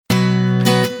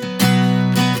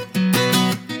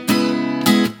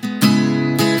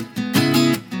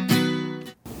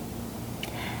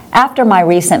After my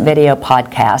recent video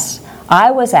podcasts, I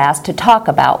was asked to talk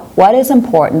about what is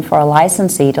important for a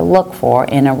licensee to look for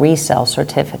in a resale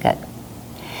certificate.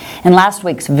 In last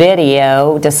week's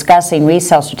video discussing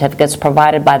resale certificates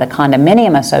provided by the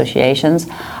condominium associations,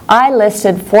 I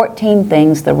listed 14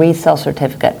 things the resale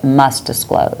certificate must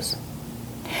disclose.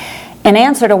 In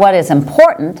answer to what is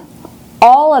important,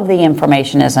 all of the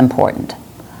information is important.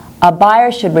 A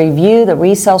buyer should review the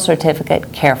resale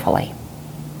certificate carefully.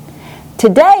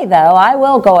 Today, though, I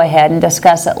will go ahead and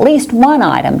discuss at least one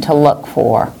item to look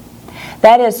for.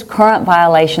 That is current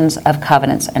violations of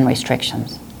covenants and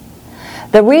restrictions.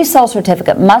 The resale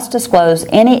certificate must disclose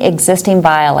any existing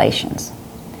violations.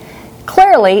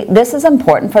 Clearly, this is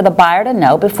important for the buyer to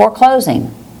know before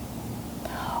closing.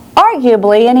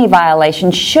 Arguably, any violation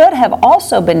should have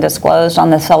also been disclosed on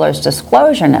the seller's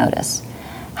disclosure notice.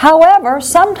 However,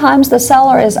 sometimes the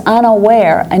seller is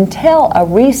unaware until a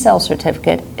resale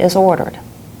certificate is ordered.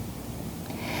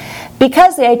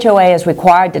 Because the HOA is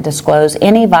required to disclose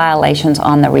any violations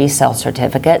on the resale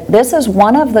certificate, this is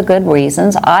one of the good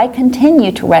reasons I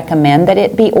continue to recommend that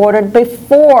it be ordered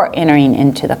before entering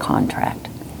into the contract.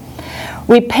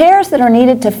 Repairs that are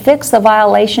needed to fix the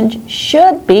violation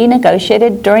should be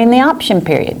negotiated during the option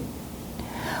period.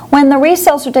 When the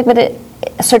resale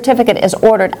certificate is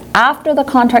ordered after the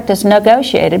contract is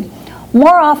negotiated,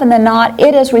 more often than not,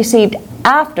 it is received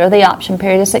after the option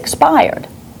period has expired.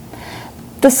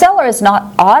 The seller is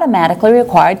not automatically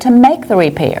required to make the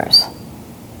repairs.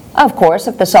 Of course,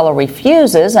 if the seller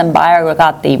refuses and buyer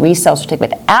got the resale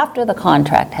certificate after the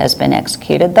contract has been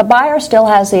executed, the buyer still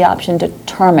has the option to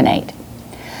terminate.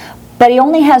 But he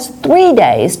only has 3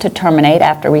 days to terminate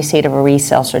after receipt of a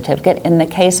resale certificate in the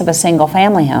case of a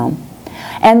single-family home,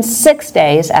 and 6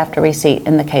 days after receipt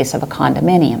in the case of a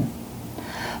condominium.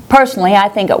 Personally, I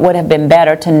think it would have been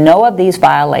better to know of these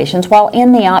violations while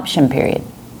in the option period.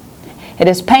 It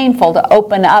is painful to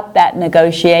open up that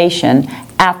negotiation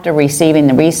after receiving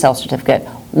the resale certificate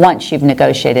once you've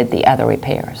negotiated the other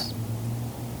repairs.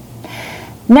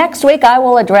 Next week, I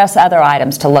will address other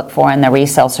items to look for in the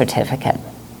resale certificate.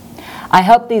 I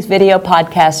hope these video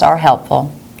podcasts are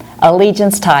helpful.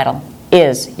 Allegiance Title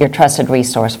is your trusted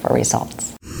resource for results.